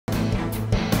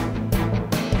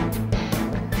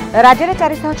राज्य में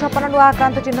 456 नुआ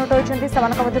आक्रांत चिन्हट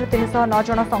होती 309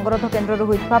 जन संगरोध केन्द्र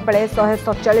होता बेले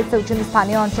 147 होती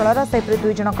स्थानीय अंचल से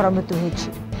 2 जनकर मृत्यु होती।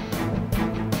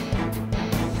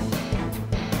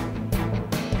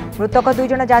 मृतक 2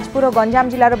 जन जाजपुर और गंजाम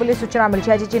जिलार बोली सूचना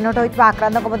मिली। आज चिन्हट होता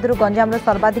आक्रांतों मध्य गंजाम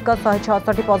सर्वाधिक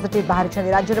 166 पॉजिटिव बाहरी।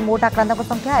 राज्य में मोट आक्रांतों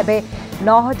संख्या एवं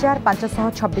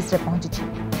 9526 पहुंची।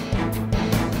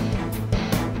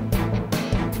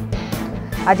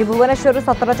 आज भुवनेश्वर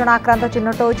 17 जन आक्रांत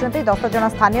चिन्हट होती 10 जन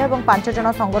स्थानीय और 5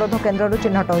 जन संगरोध केन्द्र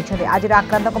चिन्हट होती। आज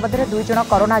आक्रांतों मध्य 2 जन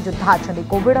कोरोना योद्धा अच्छा।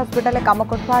 कोविड हस्पिटाल काम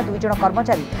कर 2 जन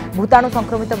कर्मचारी भूताणु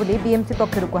संक्रमित बोली बीएमसी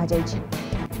पक्षर कहुई।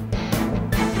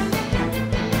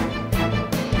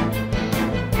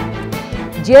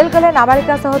 जेल गले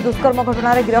नाबालिका सह दुष्कर्म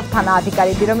घटना गिरफ थाना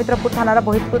अधिकारी। वीरमित्रपुर थानार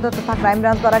बहिष्कृत तथा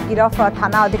क्राइमब्रांच द्वारा गिरफ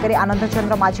थाना अधिकारी आनंद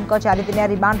चंद्र माझी 4 दिनिया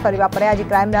रिमांड करने पर आज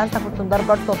क्राइमब्रांच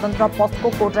सुंदरगढ़ स्वतंत्र पस्को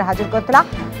कोर्टे हाजिर करथिला।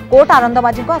 कोर्ट आनंद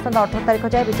माझी को आसंता 18 तारिख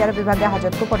जाए विचार विभाग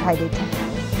हाजत को पठाई दैछि।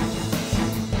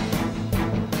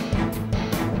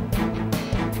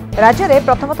 राज्य में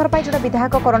प्रथम थर पर जड़े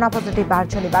विधायक कोरोना पॉजिटिव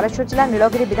बाहर। बालेश्वर जिला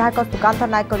नीलगिरी विधायक सुकांत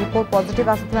नायक रिपोर्ट पॉजिटिव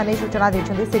आसुथिबा नै सूचना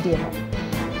दैछन्ति सीडीएम।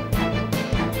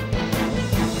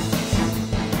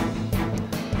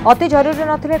 अति जरूरी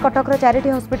नथिले कटकर 4टी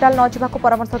हस्पिटाल न जावाक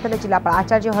परामर्श देले जिलापाल।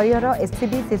 आचार्य हरिहर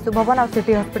एससीबी शिशु भवन और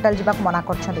सिटी हस्पिटाल जावाक मना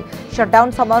करछन्ति।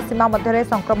 शटडाउन समय सीमा मध्य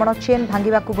संक्रमण चेन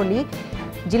भांगिबाकू बोली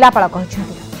जिलापाल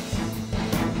कहछन्ति।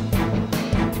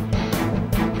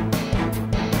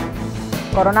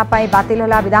 कोरोना पाई बातिल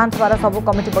होला विधानसभा सबु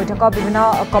कमिटी बैठक। विभिन्न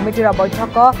कमिटीर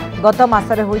बैठक गत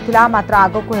मासरे होइथिला मात्र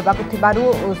आगकू हेबाकू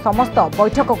थिबारु समस्त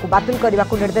बैठक को बातिल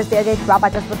करबाकू निर्देश दिया जायतिबा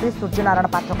बाचस्पति सूर्यनारायण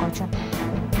पात्र कहछन्ति।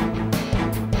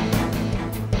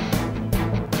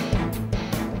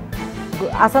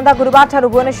 आसंता गुरुवार ठारू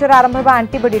भुवनेश्वर आरंभ होगा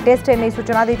एंटीबॉडी टेस्ट नहीं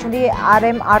सूचना देछन्ती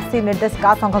आरएमआरसी निर्देशक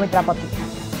संघमित्रापति।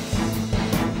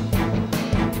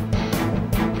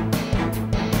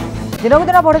 दिनकू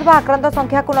दिन बढ़ुवा आक्रांत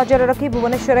संख्या को नजर रखी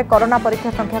भुवनेश्वर में कोरोना परीक्षा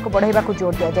संख्या को बढ़ाइबा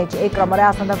जोर दिया जायछि। एक क्रम में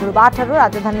आसंता गुरुवार ठारू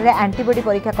राजधानी में एंटीबॉडी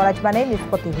परीक्षा कराजिबा नै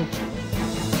निष्पत्ति होइछि।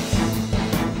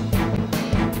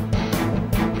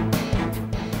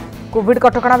 कोविड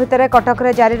कटकणा भितर कटक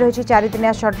में जारी रही 4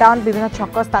 दिनिया शटडाउन। विभिन्न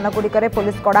छक स्थानगुड़िक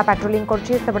पुलिस कड़ा पेट्रोलिंग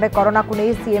करपटे कोरोना को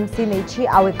नहीं सीएमसी नहीं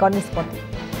आउ एक निष्पत्ति।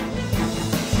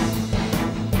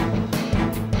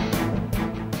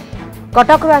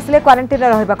 कटक आसिले क्वारंटाइन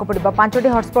रहा पड़ो। 5टी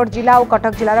हटस्पट जिला और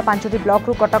कटक जिलार 5टी ब्लॉक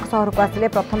रु कटक सहर को आसिले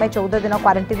प्रथम 14 दिन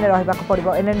क्वारंटाइन रहा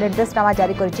पड़ो। एने निर्देशनामा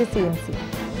जारी करिछि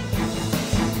सीएमसी।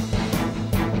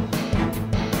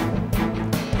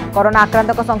 कोरोना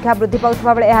आक्रांतक संख्या वृद्धि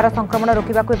पाउथबा बेले एहार संक्रमण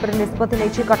रोकबाकू एपरि निष्पत्ति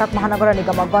नेछि कटक महानगर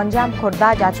निगम। गंजाम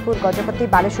खोर्धा जाजपुर गजपति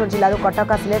बालेश्वर जिलूर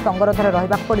कटक आसिले संगरोधर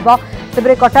रहा पड़ो।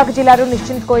 सेपरि कटक जिलूर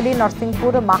निश्चिंत कोइली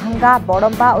नरसिंहपुर माहांगा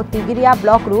बड़म्बा और तिगिरिया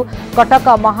ब्लॉक रु कटक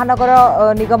महानगर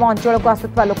निगम अंचल को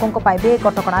आसुवा लोकों भी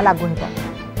कटकणा लागू होगा।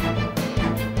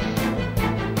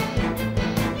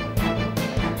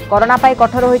 कोरोना पाई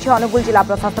कठोर होइछि अनुगुल जिला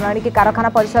प्रशासन। एणिकी कारखाना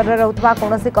परिसर में रहुतबा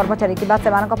कौनसी कर्मचारी किंबा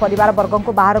सेमानक परिवार वर्गों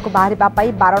को बाहर को बाहरिबा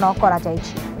पाई बारण करा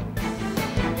जाइछि।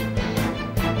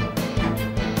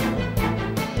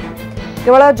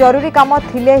 केवल जरूरी काम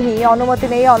थिले ही अनुमति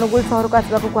नहीं अनुगुल सहर को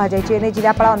आसवाक कहुई। एने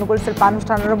जिलापाल अनुगुल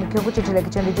शिल्पानुष्ठान मुख्य को चिठी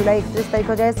लिखिं। जुलाई 31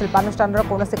 तारिख जाए शिल्पानुष्ठान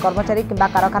कौन कर्मचारी किंबा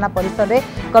कारखाना परिसर में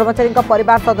कर्मचारी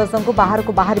परिवार सदस्यों को बाहर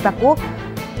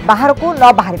को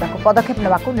न बाहर पदक्षेप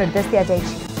नेबाकू निर्देश दिया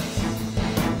जाइछि।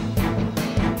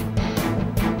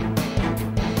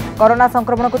 कोरोना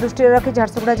संक्रमण को दृष्टि रखी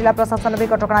झारसुगुड़ा जिला प्रशासन भी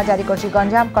कटकणा जारी कर।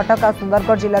 गंजाम कटक और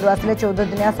सुंदरगढ़ जिलूर आसिले 14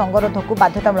 दिनिया संगरोध को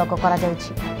बाध्यतामूलक करा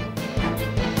जाइछि।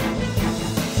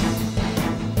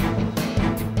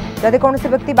 जदि कौन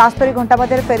व्यक्ति 72 घंटा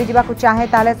मध्य फेरी जावाक चाहे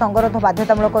ताले संगरोध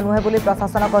बाध्यतामूलक नुहे बोली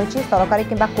प्रशासन कहिछि। सरकारी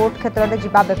किंबा कोर्ट क्षेत्र में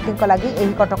जिबा व्यक्ति लगी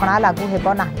एही कटकणा लागू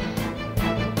हेबो नाही।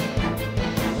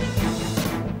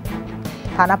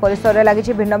 थाना परिसर में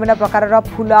लगी भिन्न भिन्न प्रकार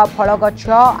फूल फल गछ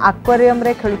आक्वेरियम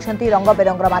रे खेलुछंती रंग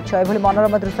बेरंगर माछ। एभली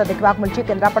मनोरम दृश्य देखा मिली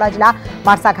केन्द्रापड़ा जिला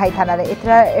मार्साघाई थाना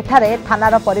एठारे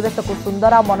थानार परिवेश को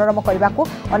सुंदर और मनोरम करने को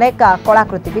अनेक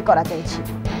कलाकृति भी करा जायछि।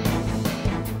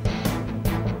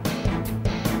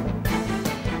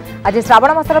 आज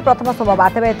श्रावण मासर प्रथम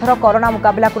सोमवार तेज एथर कोरोना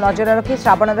मुकाबला को नजर रखी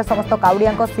श्रावण में समस्त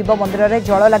काउड़िया शिव मंदिर में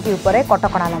जल लगी उपरे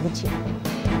कटकणा लगी।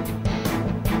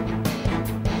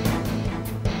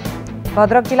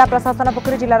 भद्रक जिला प्रशासन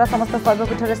पक्षर जिलार समस्त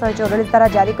शैवपीठ में 144 धारा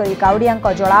जारी कर काउड़िया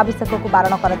जलाभिषेक को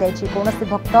बारण कर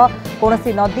भक्त कौन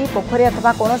नदी पोखरी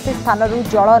अथवा कौन स्थान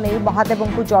जल नहीं महादेव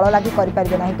को जल लगी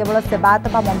करें ना केवल सेवा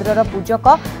अथवा मंदिर पूजक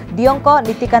दियंक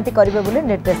नीतिकांति करेंगे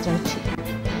निर्देश रही।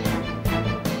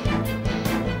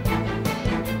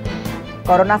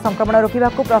 कोरोना संक्रमण रोकने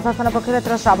प्रशासन पक्षर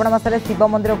एथर श्रावण मासरे शिव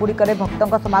मंदिर गुड़िक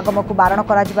भक्तों समागम को बारण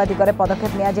कर दिगरे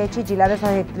पदक्षेप नि जिले में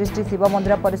 131 शिव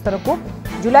मंदिर परिसर को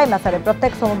जुलाई मासरे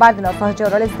प्रत्येक सोमवार दिन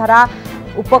 144 धारा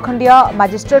उपखंडीय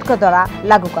मजिस्ट्रेट द्वारा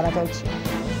लागू कर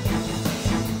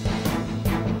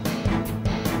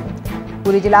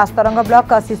पुरी जिला अस्तरंग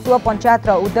ब्लॉक शिशु पंचायत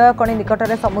उदयकणी निकट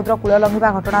में समुद्र कूल लंघिबा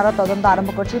घटनार तदंत आरंभ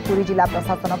कर पुरी जिला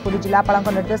प्रशासन पुरी जिलापाल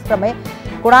निर्देश क्रमे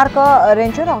कोणार्क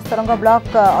रेंजर अस्तरंग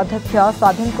ब्लॉक अध्यक्ष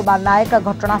स्वाधीन कुमार नायक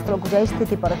घटनास्थल को जाई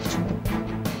स्थिति परखिछन्ति।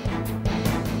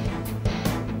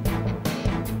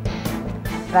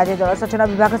 राज्य जलसेचन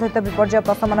विभाग सहित विपर्यय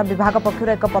प्रशमन विभाग पक्षर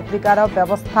एक पत्रिकार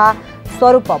व्यवस्था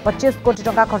स्वरूप 25 कोटी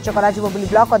टंका खर्च कराजिबो बोली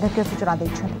ब्लॉक अध्यक्ष सूचना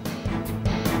दैछन्ति।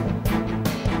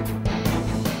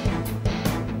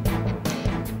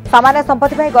 सामान्य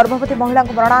संपत्ति पर गर्भवती महिला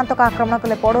को मरणांतक आक्रमण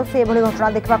कले पड़ोशी एभली घटना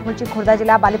देखा मिली खोर्धा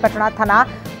जिला बालीपाटଣା थाना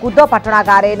कुदपाटଣା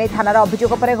गाँव में थानार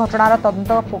अभियोग पर घटनार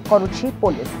तदंत करुछि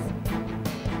पुलिस।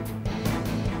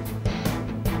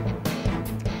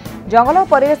 जंगल और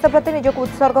परिवेश प्रति निजक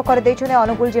उत्सर्ग कर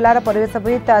अनुगुल जिलार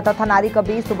परिवेशविद तथा नारी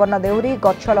कवि सुवर्ण देउरी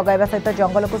गछ लगाइबा सहित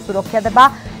जंगल को सुरक्षा देबा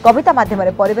कविता माध्यम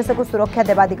परिवेश को सुरक्षा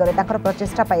देबा दिगरे तांकर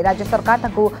प्रचेष्टा पाई राज्य सरकार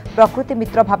तांको प्रकृति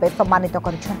मित्र भाव सम्मानित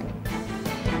करिसेंति।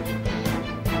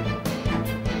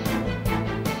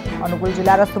 अनुगुल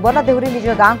जिलार सुवर्ण देउरी निज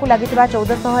गाँव को लगी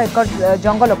 1400 एकड़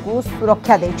जंगल को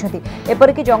सुरक्षा देइछन्ति।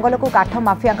 एपरिक जंगल को काठ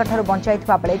माफिया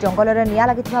बंचाइथिबा बेले जंगल में निया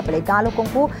लगिथिबा बेले गाँ लोकों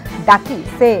को डाकी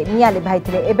से निया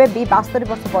लिभाइथिले। एबे भी 72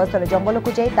 वर्ष बयस जंगल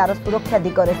को जाई तार सुरक्षा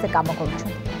दिगरे से काम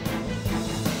करुछन्ति।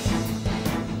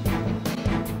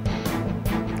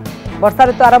 वर्षा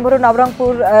ऋतु आरंभ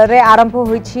नवरंगपुर रे आरंभ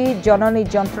होईछि जननी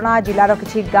जंत्रणा। जिलार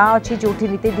किछि गाँव अछि जोठी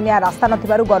नीतिदिनिया रास्ता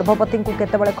नथिबारु गर्भवती को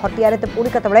केतेबेले खटियारे तो पुणी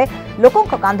केतेबेले लोकों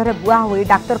कांधरे बुआ होई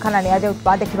डाक्तरखाना निया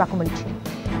जाउतबा देखिबाकु मिलिछि।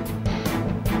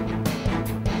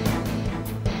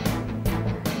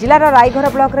 जिलार रायघर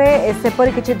ब्लॉक रे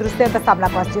सेपरी किछि दृश्य सामना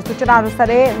आछि। सूचना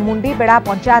अनुसार मुंडीबेड़ा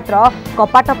पंचायतर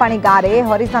कपाटपाणी गाँव में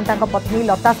हरिशांता पत्नी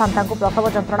लता शांता प्रसव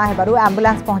जंत्रणा हेबारु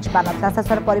आंबुलांस पहुंची पारनथिला।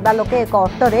 शेषर परिवार लोके एक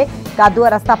ऑटोरे कादुआ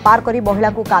रास्ता पार करी महिला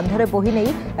को कांधरे बोही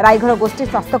नहीं रायघर गोष्ठी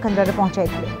स्वास्थ्य केन्द्र में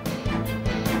पहुंचाइथिले।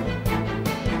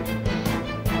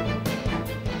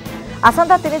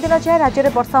 आसंता 3 दिन जाए राज्य में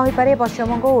वर्षा हो पारे।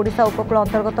 पश्चिमबंग ओडिशा उपकूल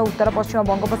अंतर्गत उत्तर पश्चिम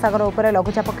बंगोपसागर उपर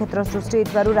लघुचाप क्षेत्र सृष्टि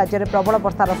होइथिबारु राज्य में प्रबल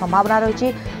वर्षार संभावना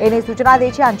रही एने सूचना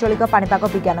देछि आंचलिक पाणीपाग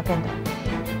विज्ञान केन्द्र।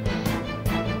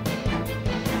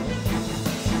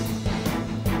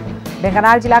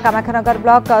 ढेंकानाल जिला कामाख्यानगर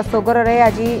ब्लॉक सोगर में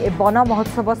आज वन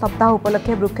महोत्सव सप्ताह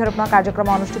उपलक्षे वृक्षरोपण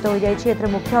कार्यक्रम अनुष्ठित हो जाएगी।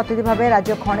 एथिरे मुख्य अतिथि भाव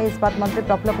राज्य खनि इस्पात मंत्री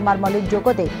प्रफुल्ल कुमार मल्लिक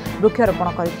जोगदे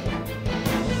वृक्षरोपण करथिले।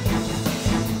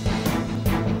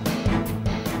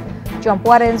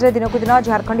 चंपुआ रेंज में दिनकू दिन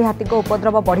झारखंडी हाथी को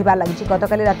उपद्रव बढ़िबार लगी।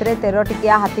 गतकाली राति 13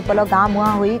 टिकिया हाथीपल गाँ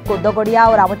मुहां होई कोदगड़िया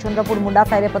और रामचंद्रपुर मुंडा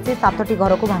साई में पशि 7टी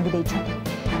घर को भांगी देइछन्ति।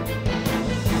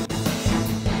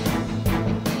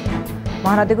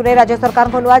 महानदी को राज्य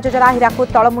सरकार नुआ योजना हीराकुद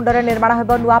तलमुंडे निर्माण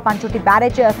होब नुआ 5टी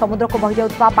ब्यारेज समुद्र को बही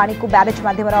जाउथबा पानी को ब्यारेज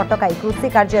माध्यम अटकाई कृषि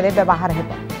कार्य में व्यवहार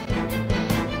होब।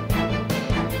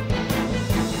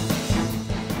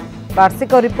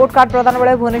 वार्षिक रिपोर्ट कार्ड प्रदान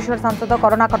बेले भुवनेश्वर सांसद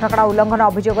कोरोना कटकड़ा उल्लंघन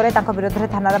अभियोग में विरोध में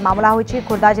थाना मामला होईछि।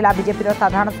 खोर्धा जिला बीजेपी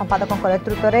साधारण संपादक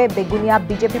नेतृत्व में बेगुनिया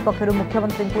बीजेपी पक्षर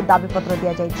मुख्यमंत्री को दाबीपत्र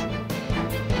दि जाइछि।